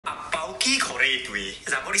কি ঘৰে তুই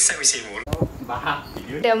যাবৰ ইচ্ছা গৈছে মোৰ বাহা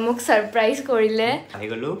তে মোক সাৰপ্ৰাইজ কৰিলে আহি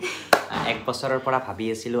গলো এক বছৰৰ পৰা ভাবি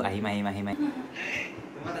আছিলো আহিম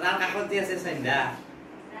তোমাৰ দাদাৰ কাষত দি আছে সন্ধ্যা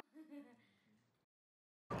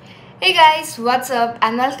Hey guys, what's up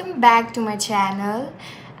and welcome back to my channel.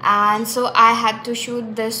 And so I had to shoot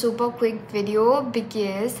this super quick video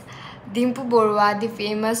because Dimpu Borwa, the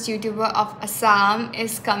famous YouTuber of Assam,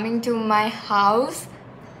 is coming to my house.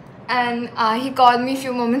 And he called me a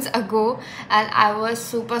few moments ago and I was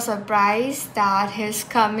super surprised that he's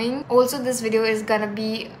coming. Also, this video is gonna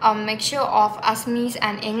be a mixture of Assamese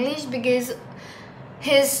and English because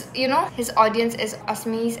his audience is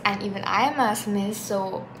Assamese and even I am Assamese, so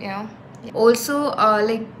also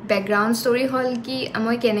like background story hol ki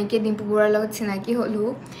amoi keneke Dimpu Borwar logot sinaki holu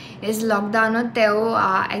is lockdown teo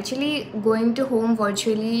actually going to home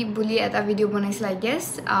virtually bully eta video banaisil I guess.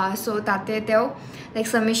 So tate teo like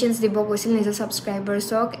submissions dibo koisil nija subscribers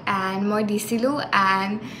ok and moi disilu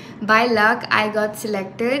and by luck I got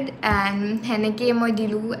selected and heneke moi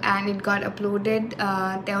dilu and it got uploaded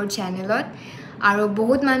teo channel ot. আৰু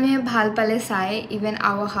বহুত মানুহে ভাল পালে চাই even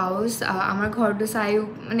hour হাউস আমাৰ ঘৰটো চাই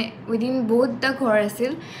মানে উইদিন বহুতটা ঘৰ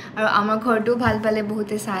আছিল আৰু আমাৰ ঘৰটো ভাল পালে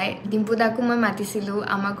বহুতে চাই ডিম্পু দাকো মই মাতিছিলো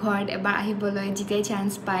আমাৰ ঘৰত এবাৰ আহিবলৈ যেতিয়াই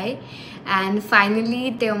চান্স পায় এণ্ড ফাইনেলি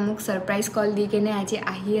তেওঁ মোক সাৰপ্ৰাইজ কল দি কেনে আজি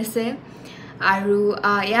আহি আছে আৰু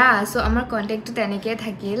সো আমাৰ কন্টেক্টটো তেনেকৈ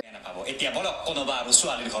থাকিল এতিয়া বলক কোনোবা আৰু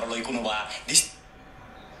ছোৱালীৰ ঘৰলৈ কোনোবা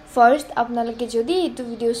ফাৰ্ষ্ট আপোনালোকে যদি এইটো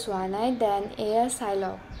ভিডিঅ' চোৱা নাই দেন এয়া চাই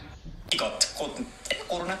লওক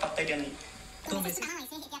कोरोना पत्ता दिया नहीं तो बेसिक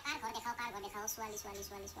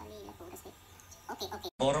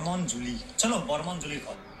बर्मन जुली चलो बर्मन जुली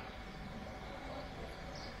कॉल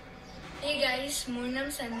Hey guys, মোৰ নাম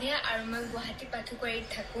সন্ধ্যা আৰু মই গুৱাহাটী পাঠুকৰীত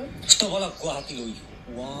থাকো তো বলা গুৱাহাটী লৈ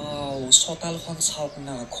ওয়াও সতালখন চাওক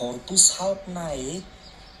না ঘৰটো চাওক না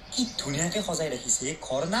কি ধুনীয়াকে সজাই ৰাখিছে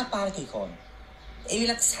ঘৰ না পাৰ্ক এখন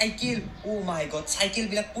এইবিলাক সাইকেল ও মাই গড সাইকেল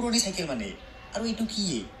বিলাক পুৰণি সাইকেল মানে আৰু এইটো কি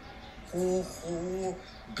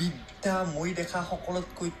বিদ্যা মই দেখা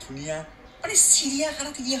সকলোতকৈ ধুনীয়া মানে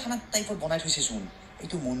চিৰিয়াখানা টাইপত বনাই থৈছে চোন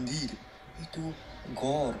এইটো মন্দিৰ এইটো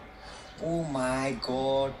গড় মাই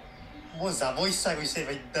গড মই যাব ইচ্ছা গৈছে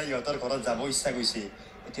বিদ্যা ইহঁতৰ ঘৰত যাব ইচ্ছা গৈছে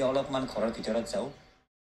এতিয়া অলপমান ঘৰৰ ভিতৰত যাওঁ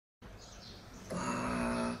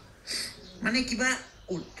মানে কিবা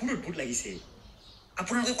অদ্ভুত লাগিছে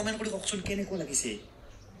আপোনালোকে কমেণ্ট কৰি কওকচোন কেনেকুৱা লাগিছে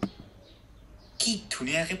কি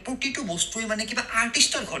ধুনীয়াকে প্ৰতিটো বস্তুৱে মানে কিবা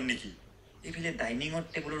আৰ্টিষ্টৰ ঘৰ নেকি এইফালে ডাইনিঙৰ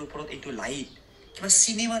টেবুলৰ ওপৰত এইটো লাইট কিবা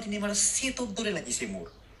চিনেমাৰ সেটৰ দৰে লাগিছে মোৰ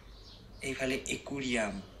এইফালে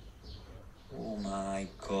একুৰিয়াম মাই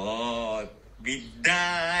গড বিদ্যা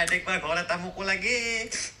এনেকুৱা ঘৰ এটা মোকো লাগে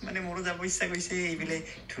মানে মোৰো যাব ইচ্ছা গৈছে এইফালে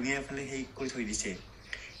ধুনীয়া ফালে সেই কৰি থৈ দিছে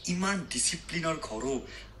ইমান ডিচিপ্লিনৰ ঘৰো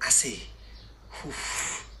আছে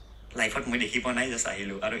লাইফত মই দেখি পোৱা নাই জাষ্ট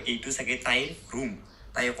আহিলোঁ আৰু এইটো চাগে তাইৰ ৰুম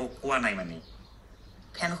তাই একো কোৱা নাই মানে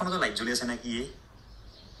ফেনখনতো লাইট জ্বলি আছে নেকি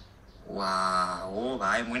ও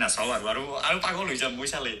ভাই মই নাচাওঁ আৰু পাগল হৈ যাম মই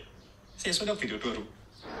চালে শেষ হৈ ভিডিঅ'টো আৰু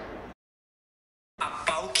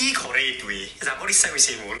পাও কি ঘৰে এইটোৱে যাবৰ ইচ্ছা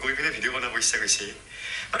গৈছে মোৰ গৈ পিনে ভিডিঅ' বনাব ইচ্ছা গৈছে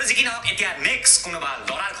আৰু যি কি নহওক এতিয়া নেক্সট কোনোবা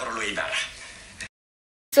ল'ৰাৰ ঘৰলৈ এইবাৰ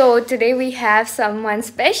So today we have someone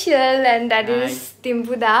special and that is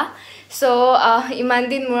Dimpu da. So iman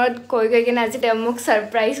din murot koi kene aji te muk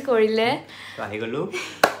surprise korile. তো আহি গলো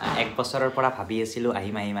এক বছৰৰ পৰা ভাবি আছিলো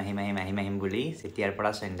আহিম বুলি যেতিয়াৰ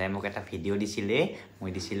পৰা সন্ধ্যাই মোক এটা ভিডিঅ' দিছিলে মই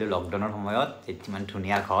দিছিলো লকডাউনৰ সময়ত ইমান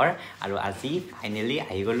ধুনীয়া ঘৰ আৰু আজি ফাইনেলি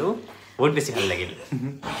আহি গলো বহুত বেছি ভাল লাগিল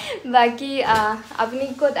বাকি আপুনি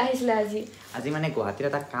ক'ত আহিছিলে আজি মানে গুৱাহাটীৰ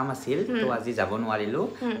এটা কাম আছিল তো আজি যাব নোৱাৰিলো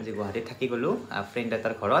আজি গুৱাহাটীত থাকি গলো ফ্ৰেণ্ড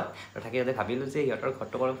এটাৰ ঘৰত আৰু থাকি যাতে ভাবিলো যে ইহঁতৰ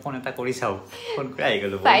ঘৰটো ফোন এটা কৰি চাওঁ ফোন কৰি আহি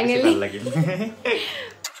গলো বহুত বেছি ভাল লাগিল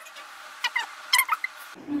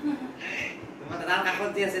তোমাৰ দাদাৰ কাষত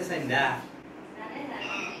দি আছে সন্ধ্যা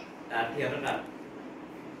তাৰ থিয়ৰ না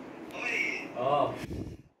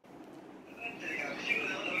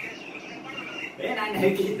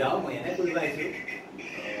নাই কি যাও মই এনে কৰিব আহিছো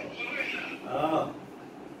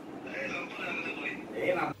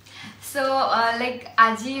So like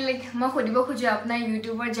আজি like মই খুদিব খুজো আপোনাৰ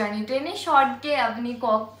ইউটিউবৰ জাৰ্নিটো এনে শৰ্ট কে আপুনি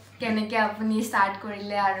কক কেনেকে আপুনি স্টাৰ্ট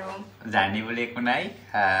কৰিলে আৰু জাৰ্নি বুলি একো নাই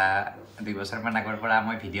 2 বছৰমান আগৰ পৰা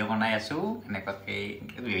মই ভিডিঅ' বনাই আছো এনেকৈ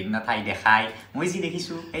বিভিন্ন ঠাই দেখাই মই যি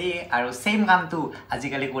দেখিছো এই আৰু সেম কামটো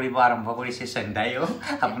আজিকালি কৰিব আৰম্ভ কৰিছে সন্ধ্যায়ো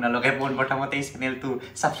আপোনালোকে পোন প্ৰথমতে এই চেনেলটো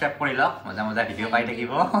সাবস্ক্ৰাইব কৰি লওক মজা ভিডিঅ' পাই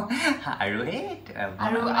থাকিব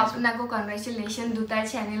আৰু আপোনাকো কংগ্ৰেচুলেশ্যন দুটা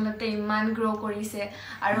চেনেলতে ইমান গ্ৰো কৰিছে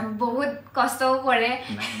আৰু বহুত কষ্টও কৰে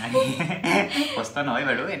কষ্ট নহয়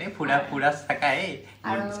বাৰু এনে ফুৰা চাকাই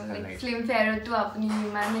আৰু ফিল্ম ফেয়াৰতো আপুনি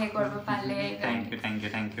ইমান হে কৰিব পালে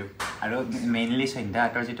থ্যাংক ইউ আৰু মেইনলি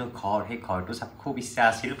সন্ধ্যাহঁতৰ যিটো ঘৰ সেই ঘৰটো চাব খুব ইচ্ছা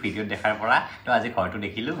আছিল ভিডিঅ'ত দেখাৰ পৰা তো আজি ঘৰটো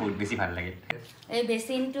দেখিলোঁ বহুত বেছি ভাল লাগিল এই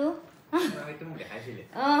বেচিনটো মোক দেখাইছিলে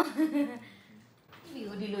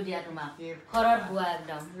বিহু দিলোঁ দিয়া তোমাক ঘৰত বোৱা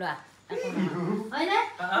একদম লোৱা হয়নে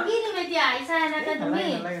কি দিম এতিয়া আহিছা এনেকৈ তুমি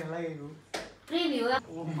pre Bihu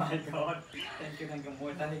Oh my god. Thank you. মই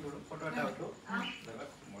এটা হে কৰো ফটো এটা উঠো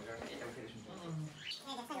মই এটা উঠিছো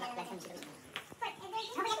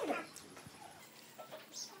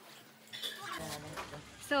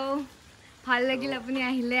So ভাল লাগিল আপুনি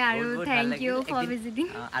আহিলে আৰু থ্যাংক ইউ ফৰ ভিজিটিং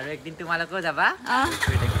আৰু একদিন তোমালোকেও যাবা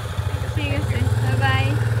ঠিক আছে bye bye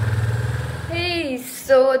Hey,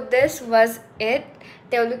 so this was it.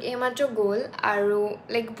 তেওঁলোক এইমাত্ৰ গ'ল আৰু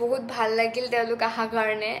লাইক বহুত ভাল লাগিল তেওঁলোক অহাৰ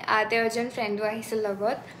কাৰণে তেওঁ এজন ফ্ৰেণ্ডো আহিছিল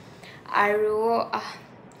লগত আৰু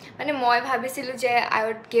মানে মই ভাবিছিলোঁ যে আই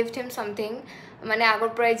উড গিভ হিম ছামথিং মানে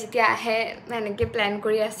আগৰ পৰাই যেতিয়া আহে এনেকৈ প্লেন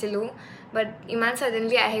কৰি আছিলোঁ বাট ইমান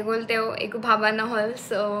ছাডেনলি আহি গ'ল তেওঁ একো ভাবা নহ'ল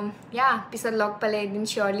চ' ইয়া পিছত লগ পালে এদিন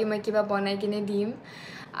চিয়'ৰলি মই কিবা বনাই কিনে দিম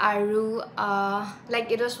আৰু like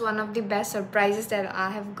it was one of the best ছাৰপ্ৰাইজেছ date I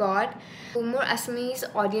have gut মোৰ আছামিজ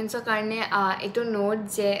অডিয়েঞ্চৰ কাৰণে এইটো নোট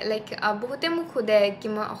যে লাইক বহুতে মোক সোধে কি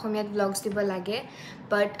মই অসমীয়াত ব্লগছ দিব লাগে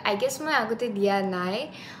বাট আই গেছ মই আগতে দিয়া নাই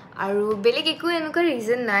আৰু বেলেগ একো এনেকুৱা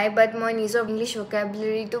ৰিজন নাই বাট মই নিজৰ ইংলিছ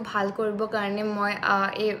ভকেবুলাৰীটো ভাল কৰিবৰ কাৰণে মই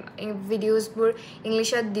এই ভিডিঅ'জবোৰ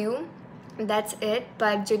ইংলিছত দিওঁ That's it.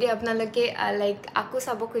 But যদি আপোনালোকে লাইক আকৌ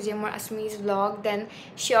চাব খোজে মোৰ আছামিজ ব্লগ দেন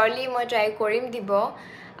চিয়'ৰলি মই ট্ৰাই কৰিম দিব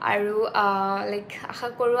আৰু লাইক আশা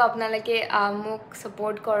কৰোঁ আপোনালোকে মোক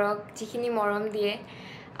ছাপোৰ্ট কৰক যিখিনি মৰম দিয়ে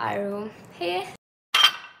আৰু সেয়ে